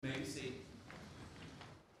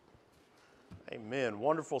Amen.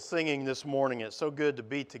 Wonderful singing this morning. It's so good to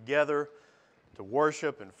be together, to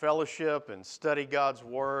worship and fellowship and study God's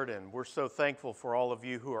Word. And we're so thankful for all of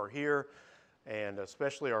you who are here, and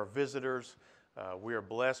especially our visitors. We are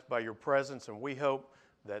blessed by your presence, and we hope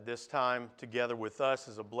that this time together with us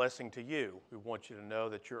is a blessing to you. We want you to know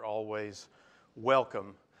that you're always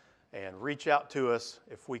welcome, and reach out to us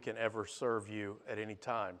if we can ever serve you at any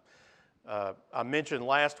time. I mentioned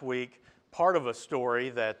last week part of a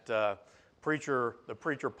story that the preacher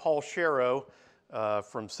Paul Sharrow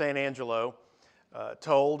from San Angelo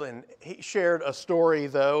told, and he shared a story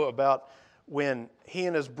though about when he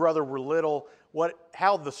and his brother were little.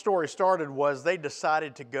 How the story started was they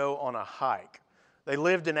decided to go on a hike. They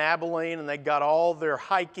lived in Abilene, and they got all their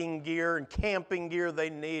hiking gear and camping gear they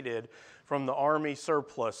needed from the Army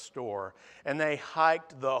surplus store, and they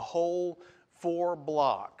hiked the whole 4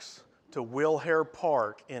 blocks to Wilhare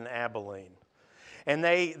Park in Abilene. And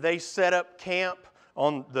they set up camp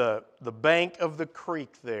on the bank of the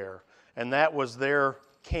creek there, and that was their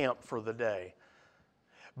camp for the day.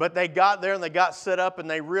 But they got there and they got set up, and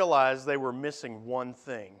they realized they were missing one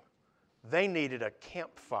thing. They needed a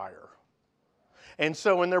campfire. And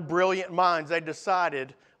so in their brilliant minds, they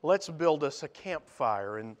decided, let's build us a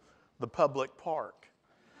campfire in the public park.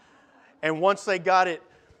 And once they got it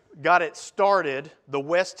started, the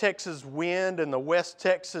West Texas wind and the West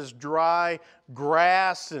Texas dry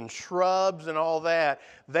grass and shrubs and all that,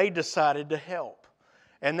 they decided to help.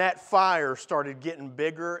 And that fire started getting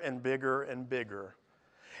bigger and bigger and bigger.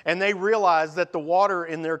 And they realized that the water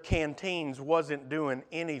in their canteens wasn't doing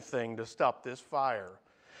anything to stop this fire.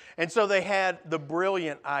 And so they had the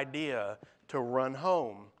brilliant idea to run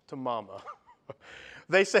home to Mama.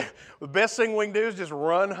 They said, the best thing we can do is just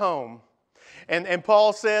run home. And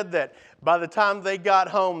Paul said that by the time they got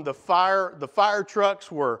home, the fire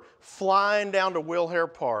trucks were flying down to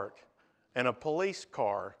Wilhare Park, and a police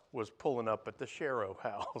car was pulling up at the Sharrow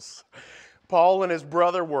house. Paul and his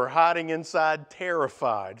brother were hiding inside,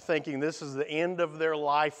 terrified, thinking this is the end of their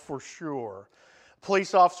life for sure.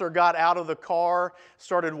 Police officer got out of the car,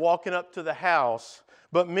 started walking up to the house,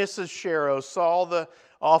 but Mrs. Sharrow saw the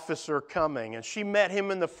officer coming, and she met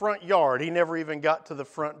him in the front yard. He never even got to the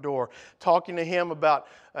front door, talking to him about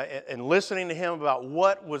and listening to him about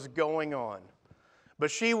what was going on.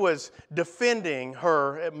 But she was defending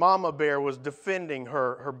Mama Bear was defending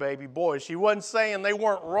her baby boy. She wasn't saying they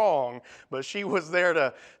weren't wrong, but she was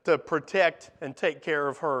there to protect and take care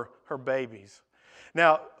of her babies.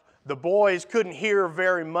 Now, the boys couldn't hear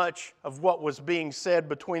very much of what was being said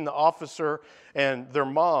between the officer and their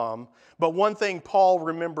mom. But one thing Paul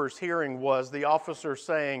remembers hearing was the officer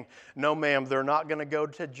saying, "No, ma'am, they're not going to go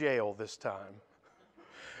to jail this time."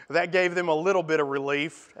 That gave them a little bit of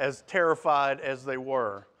relief, as terrified as they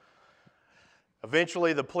were.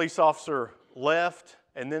 Eventually, the police officer left,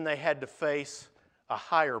 and then they had to face a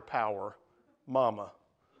higher power, Mama.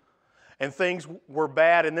 And things were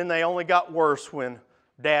bad, and then they only got worse when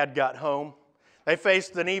Dad got home. They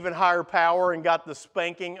faced an even higher power and got the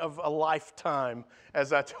spanking of a lifetime,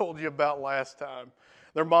 as I told you about last time.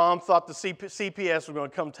 Their mom thought the CPS was going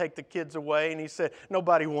to come take the kids away, and he said,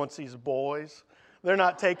 "Nobody wants these boys. They're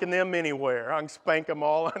not taking them anywhere. I can spank them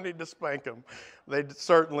all. I need to spank them." They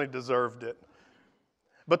certainly deserved it.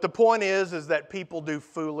 But the point is that people do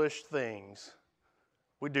foolish things.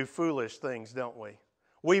 We do foolish things, don't we?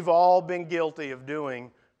 We've all been guilty of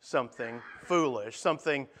doing something foolish,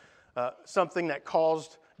 something that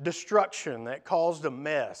caused destruction, that caused a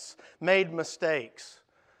mess, made mistakes,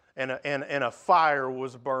 and a fire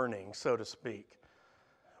was burning, so to speak.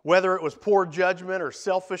 Whether it was poor judgment or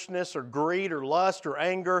selfishness or greed or lust or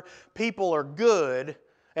anger, people are good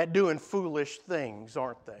at doing foolish things,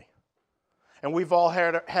 aren't they? And we've all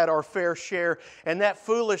had our fair share. And that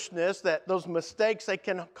foolishness, those mistakes, they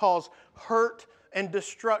can cause hurt and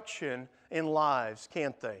destruction in lives,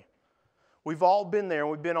 can't they? We've all been there, and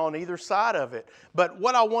we've been on either side of it. But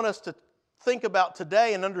what I want us to think about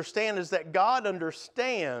today and understand is that God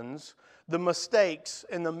understands the mistakes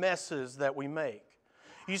and the messes that we make.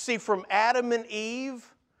 You see, from Adam and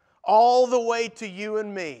Eve all the way to you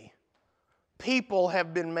and me, people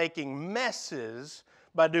have been making messes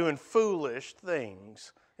by doing foolish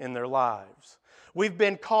things in their lives. We've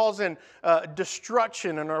been causing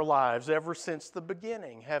destruction in our lives ever since the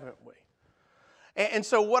beginning, haven't we? And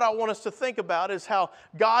so what I want us to think about is how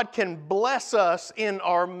God can bless us in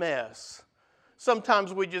our mess.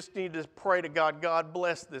 Sometimes we just need to pray to God, "God,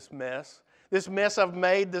 bless this mess. This mess I've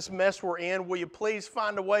made, this mess we're in, will you please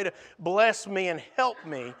find a way to bless me and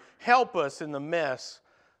help us in the mess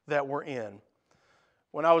that we're in?"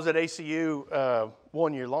 When I was at ACU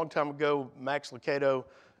one year, a long time ago, Max Lucado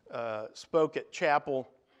spoke at chapel,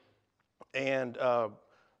 and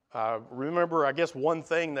I remember, I guess, one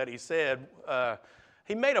thing that he said.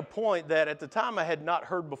 He made a point that at the time I had not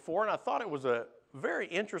heard before, and I thought it was a very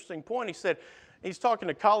interesting point. He said, he's talking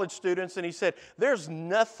to college students, and he said, there's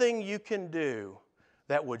nothing you can do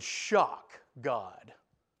that would shock God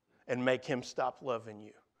and make him stop loving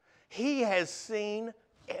you. He has seen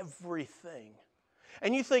everything.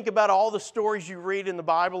 And you think about all the stories you read in the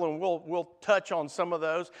Bible, and we'll touch on some of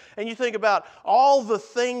those. And you think about all the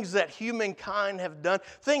things that humankind have done,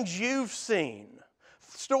 things you've seen,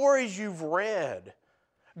 stories you've read.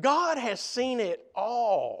 God has seen it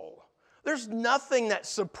all. There's nothing that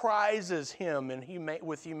surprises him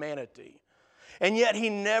with humanity. And yet he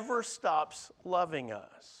never stops loving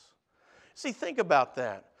us. See, think about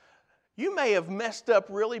that. You may have messed up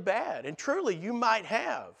really bad, and truly you might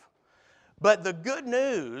have. But the good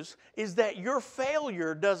news is that your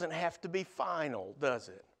failure doesn't have to be final, does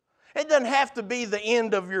it? It doesn't have to be the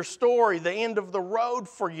end of your story, the end of the road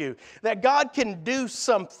for you. That God can do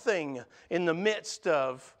something in the midst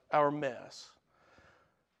of our mess.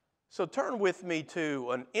 So turn with me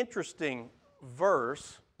to an interesting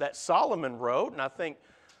verse that Solomon wrote, and I think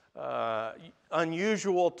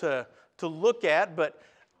unusual to look at, but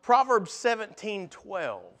Proverbs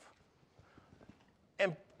 17:12.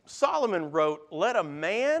 And Solomon wrote, let a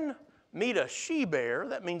man meet a she-bear,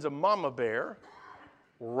 that means a mama bear,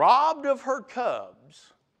 robbed of her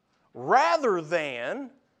cubs, rather than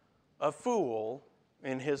a fool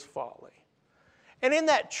in his folly. And in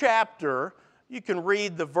that chapter, you can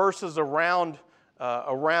read the verses around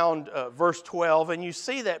verse 12, and you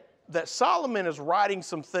see that Solomon is writing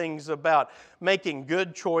some things about making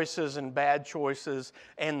good choices and bad choices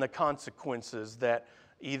and the consequences that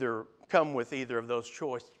either come with either of those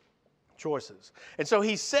choices. And so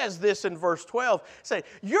he says this in verse 12, say,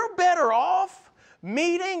 you're better off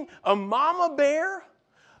meeting a mama bear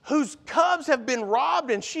whose cubs have been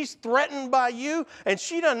robbed and she's threatened by you and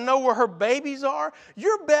she doesn't know where her babies are.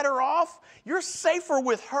 You're better off, you're safer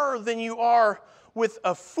with her than you are with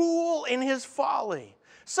a fool in his folly.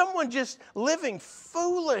 Someone just living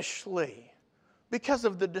foolishly because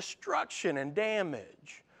of the destruction and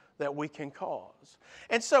damage that we can cause.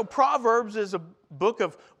 And so Proverbs is a book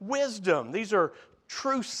of wisdom. These are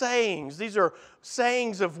true sayings. These are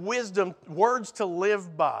sayings of wisdom, words to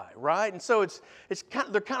live by, right? And so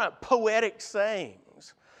they're kind of poetic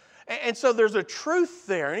sayings. And so there's a truth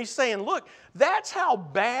there. And he's saying, look, that's how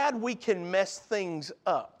bad we can mess things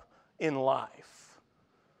up in life.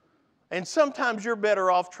 And sometimes you're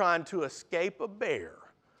better off trying to escape a bear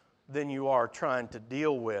than you are trying to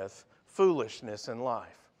deal with foolishness in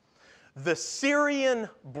life. The Syrian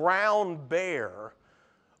brown bear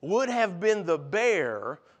would have been the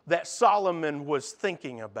bear that Solomon was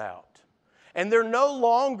thinking about. And they're no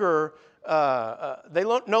longer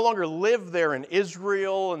live there in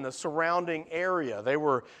Israel and the surrounding area. They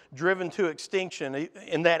were driven to extinction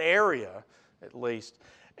in that area, at least.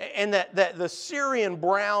 And that the Syrian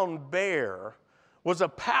brown bear was a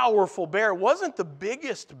powerful bear. It wasn't the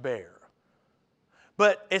biggest bear.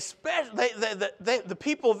 But especially the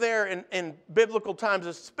people there in biblical times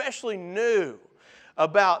especially knew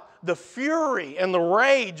about the fury and the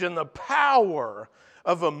rage and the power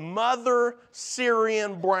of a mother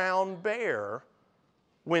Syrian brown bear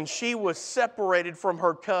when she was separated from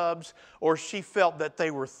her cubs or she felt that they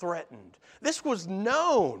were threatened. This was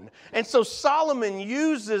known. And so Solomon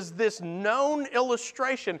uses this known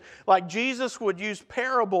illustration like Jesus would use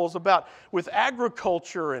parables about with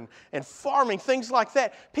agriculture and farming, things like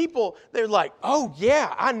that. People, they're like, oh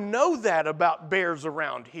yeah, I know that about bears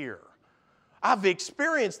around here. I've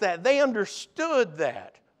experienced that. They understood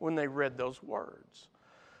that when they read those words.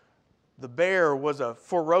 The bear was a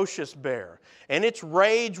ferocious bear, and its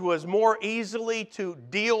rage was more easily to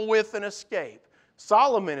deal with and escape.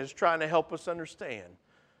 Solomon is trying to help us understand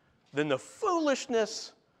than the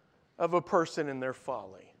foolishness of a person in their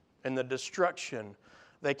folly and the destruction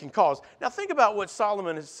they can cause. Now think about what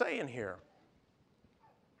Solomon is saying here.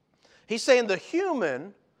 He's saying the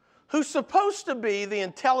human who's supposed to be the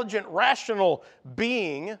intelligent, rational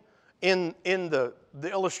being in the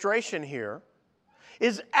illustration here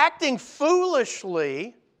is acting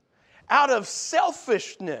foolishly out of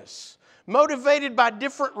selfishness, motivated by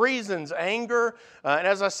different reasons, anger, and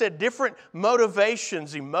as I said, different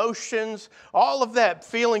motivations, emotions, all of that,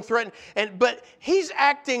 feeling threatened. But he's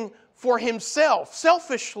acting for himself,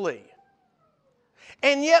 selfishly.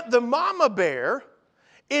 And yet the mama bear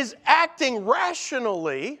is acting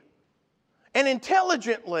rationally and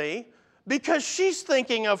intelligently because she's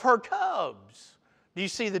thinking of her cubs. Do you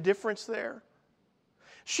see the difference there?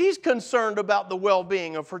 She's concerned about the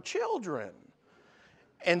well-being of her children.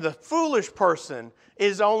 And the foolish person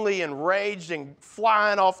is only enraged and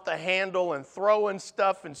flying off the handle and throwing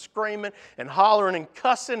stuff and screaming and hollering and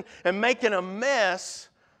cussing and making a mess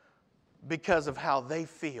because of how they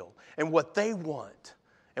feel and what they want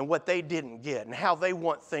and what they didn't get and how they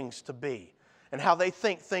want things to be and how they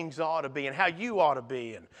think things ought to be and how you ought to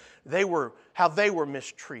be and how they were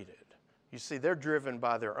mistreated. You see, they're driven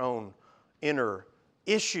by their own inner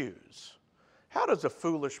issues. How does a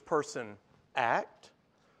foolish person act?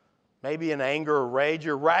 Maybe in anger or rage,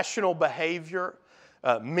 irrational behavior,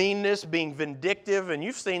 meanness, being vindictive, and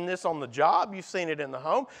you've seen this on the job, you've seen it in the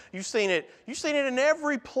home, you've seen it in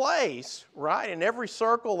every place, right? In every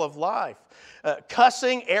circle of life.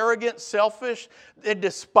 Cussing, arrogant, selfish, they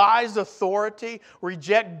despise authority,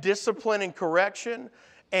 reject discipline and correction,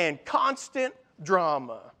 and constant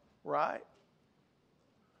drama, right?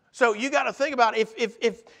 So you got to think about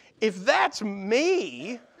if that's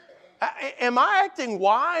me, am I acting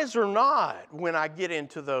wise or not when I get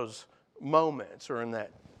into those moments or in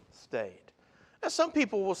that state? Now, some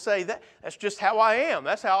people will say that's just how I am.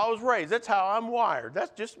 That's how I was raised. That's how I'm wired. That's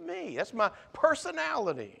just me. That's my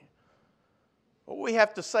personality. Well, we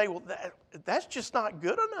have to say, well, that's just not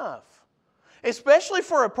good enough. Especially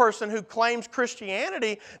for a person who claims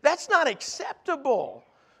Christianity, that's not acceptable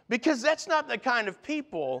because that's not the kind of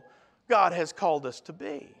people God has called us to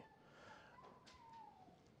be.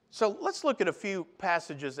 So let's look at a few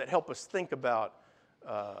passages that help us think about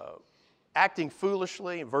acting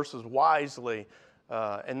foolishly versus wisely.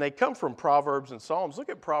 And they come from Proverbs and Psalms. Look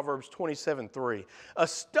at Proverbs 27:3. A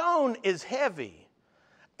stone is heavy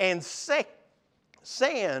and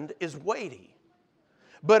sand is weighty,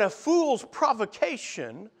 but a fool's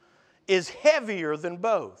provocation is heavier than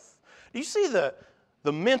both. Do you see the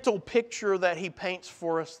mental picture that he paints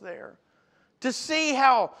for us there? To see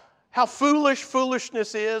how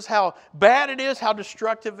foolishness is, how bad it is, how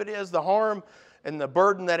destructive it is, the harm and the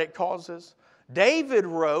burden that it causes. David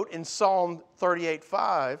wrote in Psalm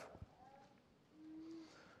 38:5,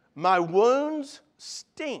 "My wounds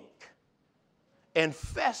stink and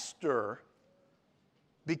fester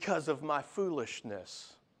because of my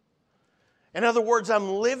foolishness." In other words, I'm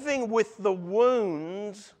living with the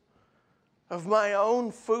wounds of my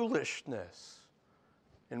own foolishness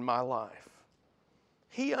in my life.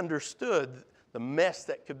 He understood the mess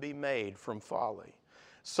that could be made from folly.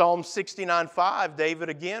 Psalm 69:5, David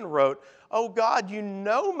again wrote, "Oh God, you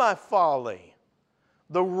know my folly.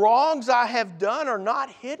 The wrongs I have done are not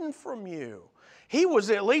hidden from you." He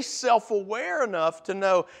was at least self-aware enough to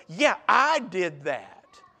know, yeah, I did that.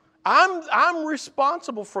 I'm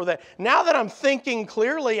responsible for that. Now that I'm thinking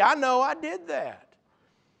clearly, I know I did that.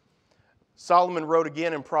 Solomon wrote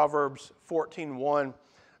again in Proverbs 14:1,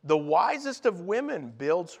 "The wisest of women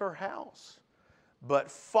builds her house,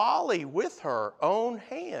 but folly with her own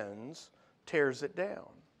hands tears it down."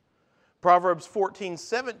 Proverbs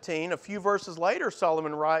 14:17, a few verses later,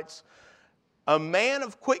 Solomon writes, "A man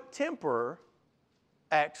of quick temper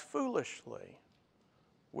acts foolishly."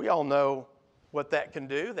 We all know what that can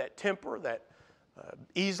do, that temper, that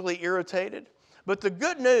easily irritated. But the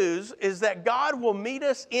good news is that God will meet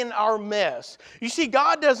us in our mess. You see,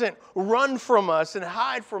 God doesn't run from us and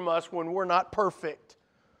hide from us when we're not perfect.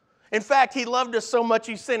 In fact, He loved us so much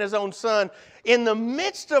He sent His own Son in the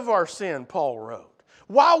midst of our sin, Paul wrote.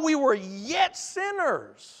 While we were yet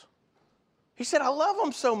sinners. He said, I love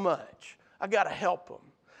them so much. I got to help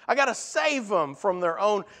them. I got to save them from their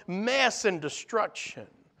own mess and destruction.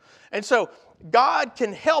 And so God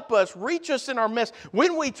can help us, reach us in our mess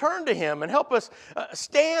when we turn to Him and help us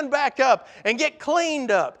stand back up and get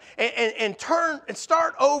cleaned up and turn and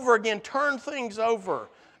start over again, turn things over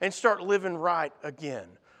and start living right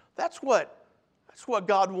again. That's what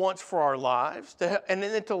God wants for our lives, and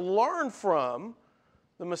then to learn from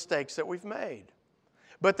the mistakes that we've made.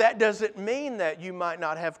 But that doesn't mean that you might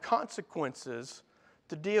not have consequences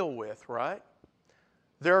to deal with, right?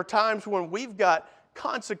 There are times when we've got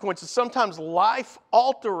consequences, sometimes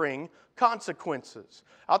life-altering consequences.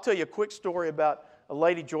 I'll tell you a quick story about a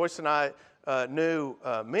lady Joyce and I knew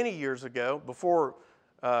many years ago,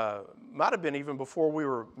 might have been even before we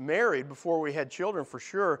were married, before we had children for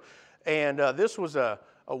sure. And this was a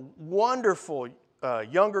wonderful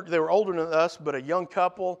younger, they were older than us, but a young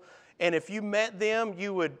couple. And if you met them,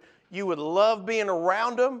 you would love being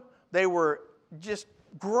around them. They were just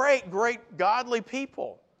great, godly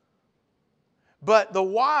people. But the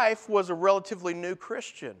wife was a relatively new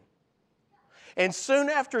Christian. And soon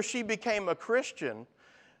after she became a Christian,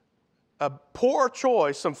 a poor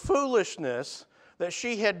choice, some foolishness that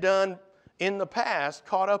she had done in the past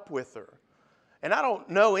caught up with her. And I don't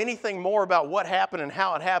know anything more about what happened and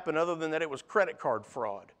how it happened other than that it was credit card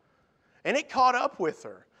fraud. And it caught up with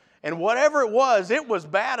her. And whatever it was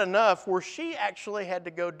bad enough where she actually had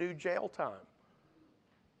to go do jail time.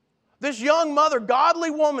 This young mother, godly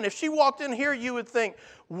woman, if she walked in here, you would think,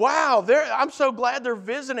 wow, I'm so glad they're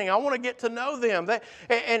visiting. I want to get to know them.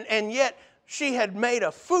 And yet she had made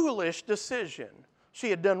a foolish decision. She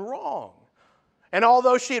had done wrong. And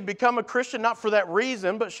although she had become a Christian, not for that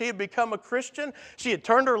reason, but she had become a Christian, she had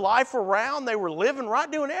turned her life around. They were living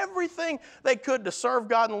right, doing everything they could to serve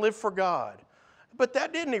God and live for God. But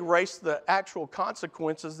that didn't erase the actual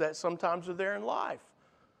consequences that sometimes are there in life.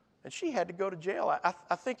 And she had to go to jail.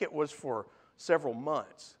 I think it was for several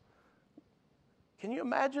months. Can you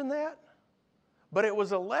imagine that? But it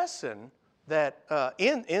was a lesson that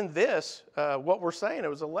in this, what we're saying, it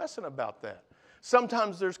was a lesson about that.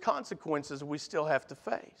 Sometimes there's consequences we still have to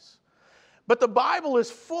face. But the Bible is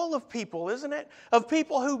full of people, isn't it? Of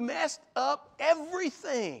people who messed up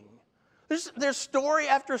everything. There's story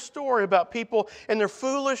after story about people and their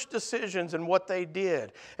foolish decisions and what they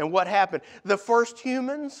did and what happened. The first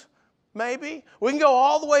humans, maybe. We can go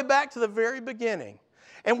all the way back to the very beginning.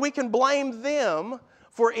 And we can blame them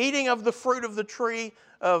for eating of the fruit of the tree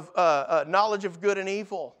of knowledge of good and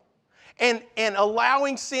evil. And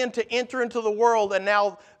allowing sin to enter into the world. And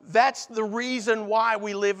now that's the reason why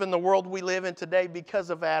we live in the world we live in today, because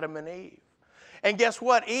of Adam and Eve. And guess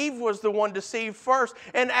what? Eve was the one deceived first.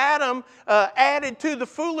 And Adam added to the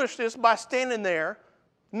foolishness by standing there,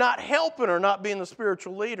 not helping her, not being the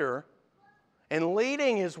spiritual leader, and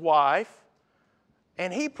leading his wife.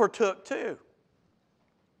 And he partook too.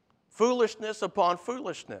 Foolishness upon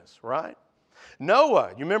foolishness, right?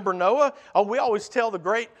 Noah, you remember Noah? Oh, we always tell the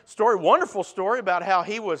great story, wonderful story about how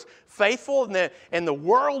he was faithful and the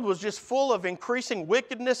world was just full of increasing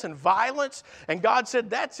wickedness and violence. And God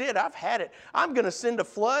said, that's it, I've had it. I'm going to send a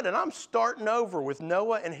flood and I'm starting over with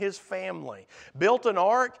Noah and his family. Built an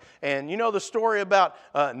ark, and you know the story about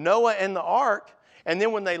Noah and the ark. And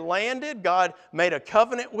then when they landed, God made a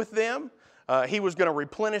covenant with them. He was going to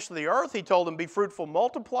replenish the earth. He told them, be fruitful,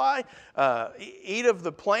 multiply, eat of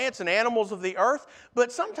the plants and animals of the earth.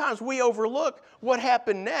 But sometimes we overlook what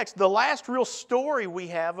happened next, the last real story we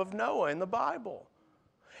have of Noah in the Bible.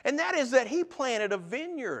 And that is that he planted a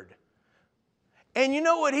vineyard. And you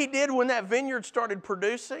know what he did when that vineyard started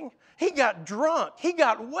producing? He got drunk. He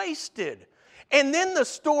got wasted. And then the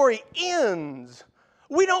story ends.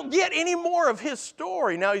 We don't get any more of his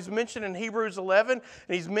story. Now, he's mentioned in Hebrews 11,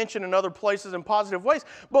 and he's mentioned in other places in positive ways.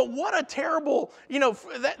 But what a terrible,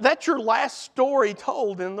 that's your last story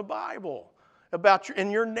told in the Bible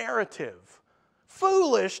in your narrative.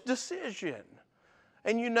 Foolish decision.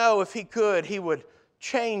 And if he could, he would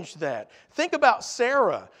change that. Think about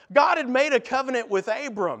Sarah. God had made a covenant with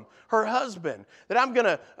Abram, her husband, that I'm going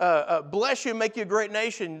to bless you and make you a great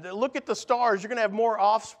nation. Look at the stars. You're going to have more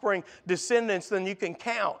offspring, descendants than you can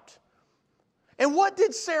count. And what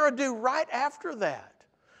did Sarah do right after that?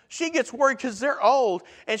 She gets worried because they're old,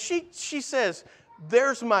 and she says,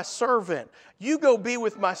 there's my servant. You go be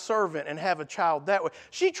with my servant and have a child that way.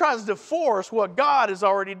 She tries to force what God is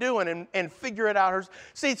already doing and figure it out.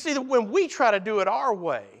 See, when we try to do it our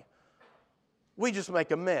way, we just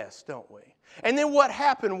make a mess, don't we? And then what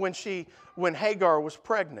happened when Hagar was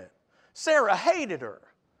pregnant? Sarah hated her,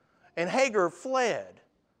 and Hagar fled.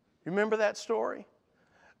 You remember that story?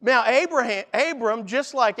 Now, Abram,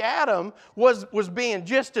 just like Adam, was being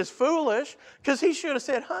just as foolish, because he should have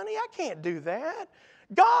said, honey, I can't do that.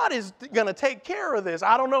 God is going to take care of this.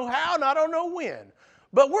 I don't know how and I don't know when,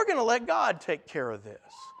 but we're going to let God take care of this.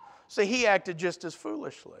 See, he acted just as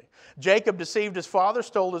foolishly. Jacob deceived his father,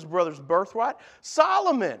 stole his brother's birthright.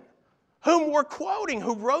 Solomon, whom we're quoting,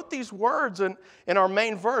 who wrote these words in our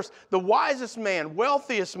main verse, the wisest man,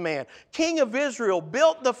 wealthiest man, king of Israel,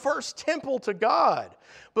 built the first temple to God.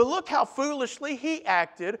 But look how foolishly he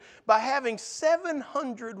acted by having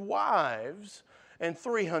 700 wives and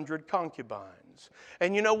 300 concubines.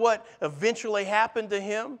 And you know what eventually happened to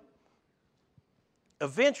him?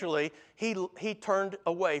 Eventually, he turned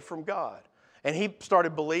away from God. And he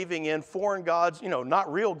started believing in foreign gods,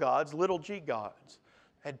 not real gods, little g gods.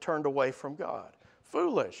 Had turned away from God.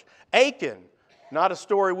 Foolish. Achan, not a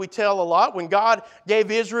story we tell a lot. When God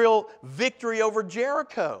gave Israel victory over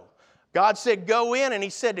Jericho, God said, go in, and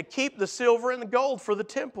he said to keep the silver and the gold for the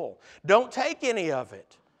temple. Don't take any of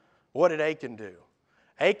it. What did Achan do?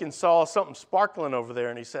 Achan saw something sparkling over there,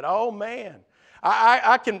 and he said, oh man,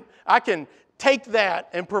 I can take that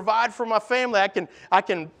and provide for my family. I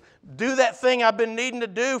can do that thing I've been needing to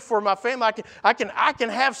do for my family. I can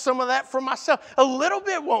have some of that for myself. A little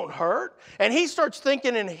bit won't hurt. And he starts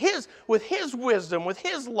thinking with his wisdom, with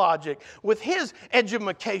his logic, with his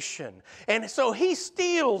education. And so he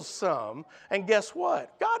steals some. And guess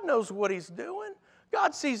what? God knows what he's doing.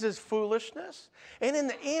 God sees his foolishness. And in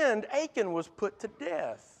the end, Achan was put to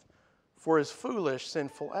death for his foolish,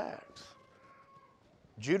 sinful acts.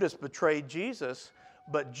 Judas betrayed Jesus,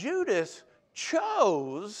 but Judas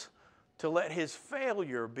chose to let his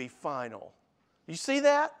failure be final. You see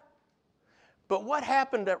that? But what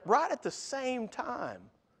happened right at the same time?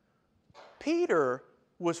 Peter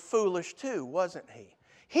was foolish too, wasn't he?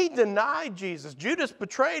 He denied Jesus. Judas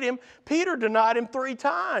betrayed him. Peter denied him 3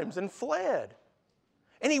 times and fled.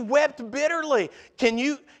 And he wept bitterly. Can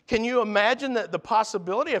you imagine the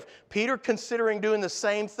possibility of Peter considering doing the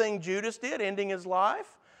same thing Judas did, ending his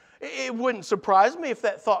life? It wouldn't surprise me if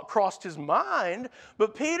that thought crossed his mind,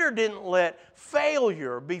 but Peter didn't let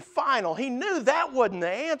failure be final. He knew that wasn't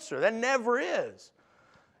the answer. That never is.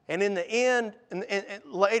 And in the end, and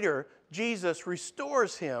later, Jesus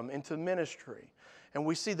restores him into ministry. And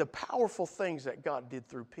we see the powerful things that God did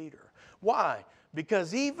through Peter. Why?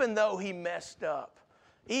 Because even though he messed up,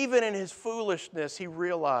 even in his foolishness, he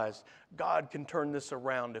realized God can turn this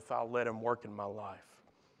around if I'll let him work in my life.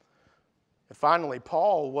 And finally,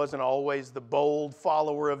 Paul wasn't always the bold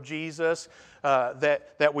follower of Jesus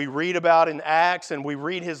that we read about in Acts, and we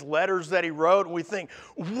read his letters that he wrote, and we think,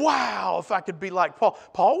 wow, if I could be like Paul.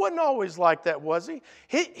 Paul wasn't always like that, was he?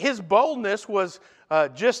 His boldness was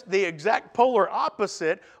just the exact polar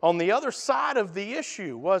opposite on the other side of the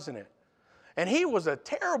issue, wasn't it? And he was a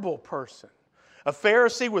terrible person, a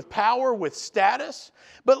Pharisee with power, with status.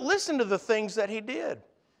 But listen to the things that he did.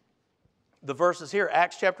 The verses here,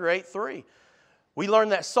 Acts chapter 8:3. We learn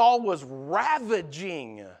that Saul was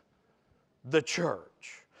ravaging the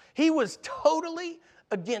church. He was totally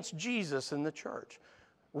against Jesus in the church.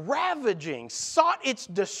 Ravaging, sought its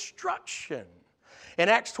destruction. In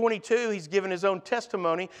Acts 22, he's given his own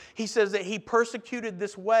testimony. He says that he persecuted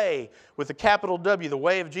this way, with a capital W, the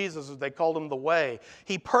way of Jesus, as they called him the way.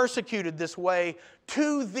 He persecuted this way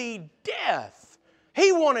to the death.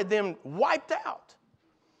 He wanted them wiped out.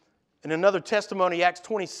 In another testimony, Acts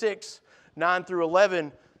 26, 9 through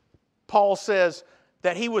 11, Paul says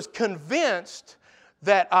that he was convinced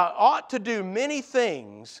that I ought to do many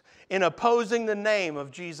things in opposing the name of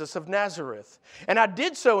Jesus of Nazareth. And I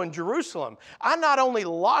did so in Jerusalem. I not only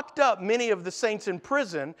locked up many of the saints in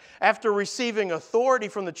prison after receiving authority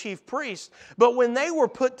from the chief priests, but when they were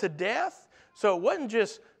put to death, so it wasn't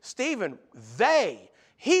just Stephen,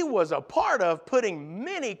 he was a part of putting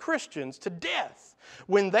many Christians to death.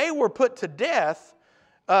 When they were put to death,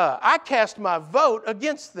 I cast my vote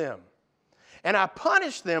against them. And I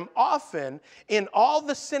punished them often in all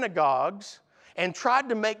the synagogues and tried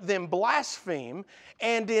to make them blaspheme,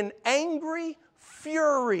 and in angry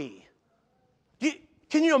fury.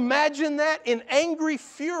 Can you imagine that? In angry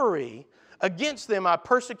fury against them, I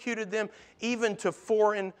persecuted them even to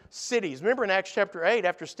foreign cities. Remember in Acts chapter 8,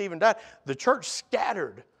 after Stephen died, the church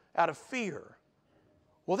scattered out of fear.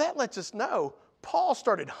 Well, that lets us know Paul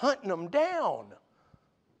started hunting them down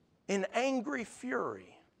in angry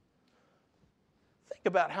fury. Think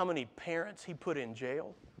about how many parents he put in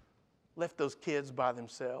jail, left those kids by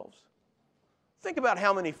themselves. Think about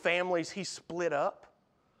how many families he split up,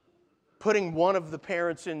 putting one of the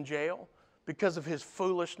parents in jail because of his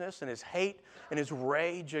foolishness and his hate and his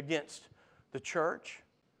rage against the church,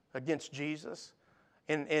 against Jesus.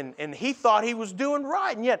 And he thought he was doing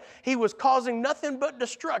right, and yet he was causing nothing but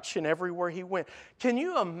destruction everywhere he went. Can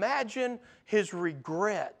you imagine his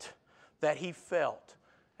regret that he felt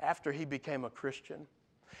after he became a Christian?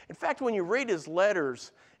 In fact, when you read his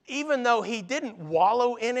letters, even though he didn't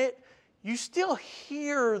wallow in it, you still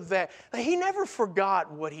hear that he never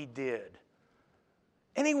forgot what he did.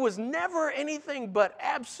 And he was never anything but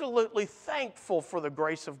absolutely thankful for the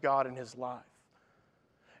grace of God in his life.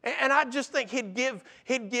 And I just think he'd give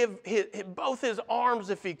both his arms,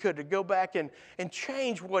 if he could, to go back and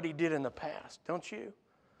change what he did in the past, don't you?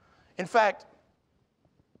 In fact,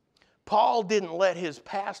 Paul didn't let his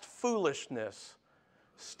past foolishness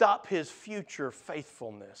stop his future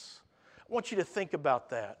faithfulness. I want you to think about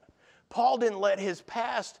that. Paul didn't let his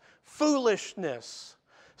past foolishness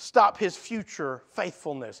stop his future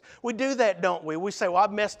faithfulness. We do that, don't we? We say, well,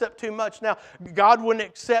 I've messed up too much now. God wouldn't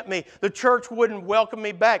accept me. The church wouldn't welcome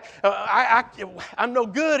me back. I'm no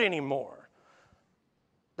good anymore.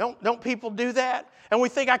 Don't people do that? And we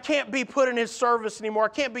think, I can't be put in His service anymore. I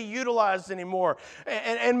can't be utilized anymore.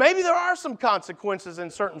 And maybe there are some consequences in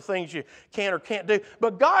certain things you can or can't do.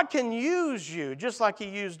 But God can use you just like He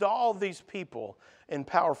used all these people in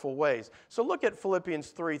powerful ways. So look at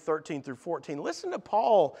Philippians 3:13 through 14. Listen to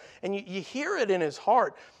Paul, and you hear it in his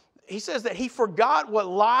heart. He says that he forgot what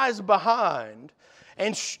lies behind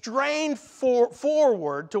and strained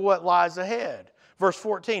forward to what lies ahead. Verse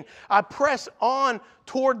 14, I press on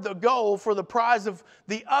toward the goal for the prize of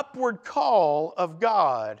the upward call of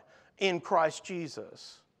God in Christ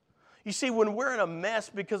Jesus. You see, when we're in a mess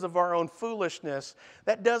because of our own foolishness,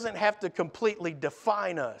 that doesn't have to completely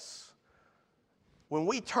define us. When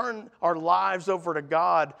we turn our lives over to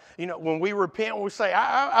God, when we repent, when we say,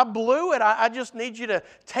 I blew it. I just need you to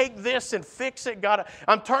take this and fix it. God,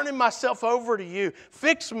 I'm turning myself over to you.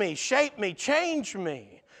 Fix me, shape me, change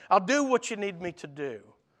me. I'll do what you need me to do.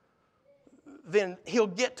 Then He'll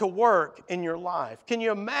get to work in your life. Can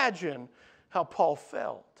you imagine how Paul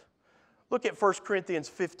felt? Look at 1 Corinthians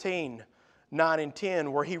 15, 9 and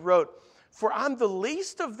 10, where he wrote, for I'm the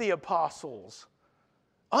least of the apostles,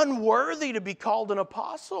 unworthy to be called an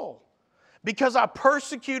apostle, because I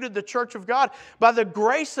persecuted the church of God. By the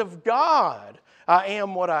grace of God, I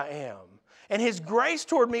am what I am. And His grace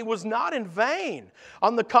toward me was not in vain.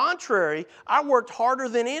 On the contrary, I worked harder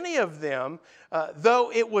than any of them,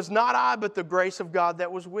 though it was not I, but the grace of God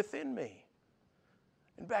that was within me.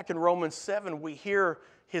 And back in Romans 7, we hear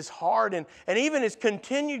his heart and even his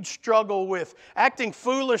continued struggle with acting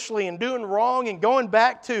foolishly and doing wrong and going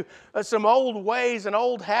back to some old ways and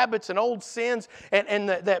old habits and old sins and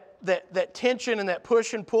that tension and that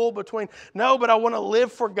push and pull between, no, but I want to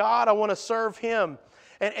live for God, I want to serve Him.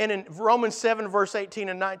 And in Romans 7, verse 18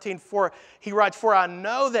 and 19, he writes, for I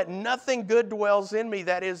know that nothing good dwells in me,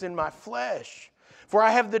 that is in my flesh. For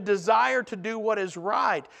I have the desire to do what is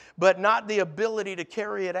right, but not the ability to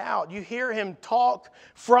carry it out. You hear him talk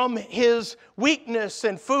from his weakness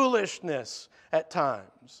and foolishness at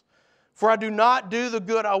times. For I do not do the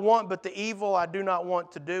good I want, but the evil I do not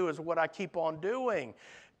want to do is what I keep on doing.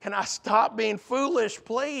 Can I stop being foolish,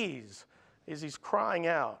 please? As he's crying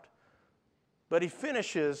out. But he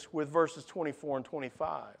finishes with verses 24 and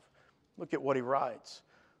 25. Look at what he writes.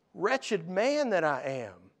 Wretched man that I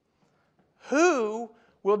am, who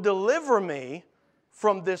will deliver me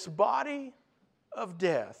from this body of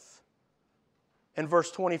death? And verse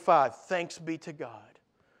 25, thanks be to God,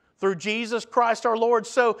 through Jesus Christ our Lord.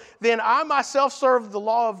 So then I myself serve the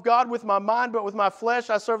law of God with my mind, but with my flesh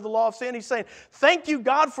I serve the law of sin. He's saying, thank you,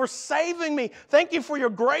 God, for saving me. Thank you for your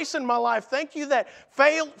grace in my life. Thank you that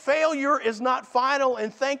failure is not final.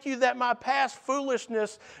 And thank you that my past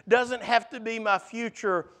foolishness doesn't have to be my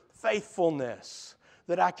future faithfulness.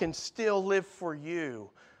 That I can still live for you.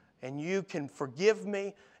 And you can forgive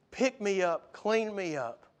me, pick me up, clean me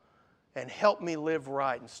up, and help me live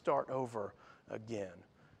right and start over again.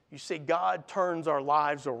 You see, God turns our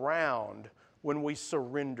lives around when we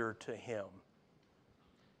surrender to Him.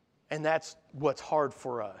 And that's what's hard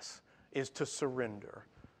for us, is to surrender.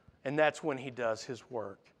 And that's when He does His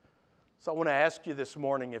work. So I want to ask you this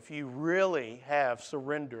morning if you really have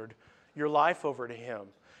surrendered your life over to Him.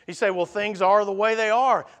 You say, well, things are the way they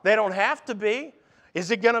are. They don't have to be. Is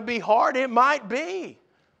it going to be hard? It might be.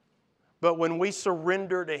 But when we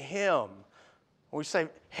surrender to Him, we say,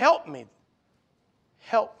 help me.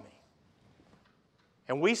 Help me.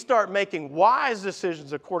 And we start making wise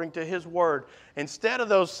decisions according to His Word. Instead of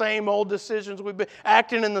those same old decisions we've been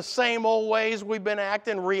acting in the same old ways we've been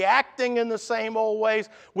acting, reacting in the same old ways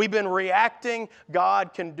we've been reacting,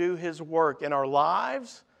 God can do His work in our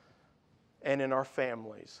lives and in our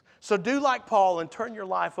families. So do like Paul and turn your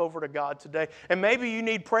life over to God today. And maybe you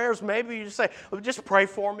need prayers. Maybe you just say, just pray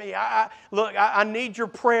for me. I need your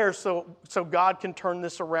prayers so God can turn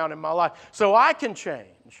this around in my life, so I can change.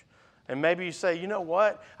 And maybe you say, you know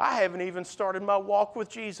what? I haven't even started my walk with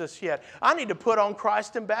Jesus yet. I need to put on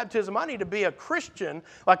Christ in baptism. I need to be a Christian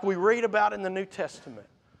like we read about in the New Testament.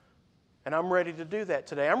 And I'm ready to do that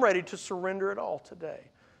today. I'm ready to surrender it all today.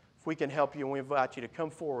 If we can help you, and we invite you to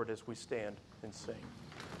come forward as we stand and sing.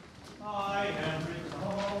 I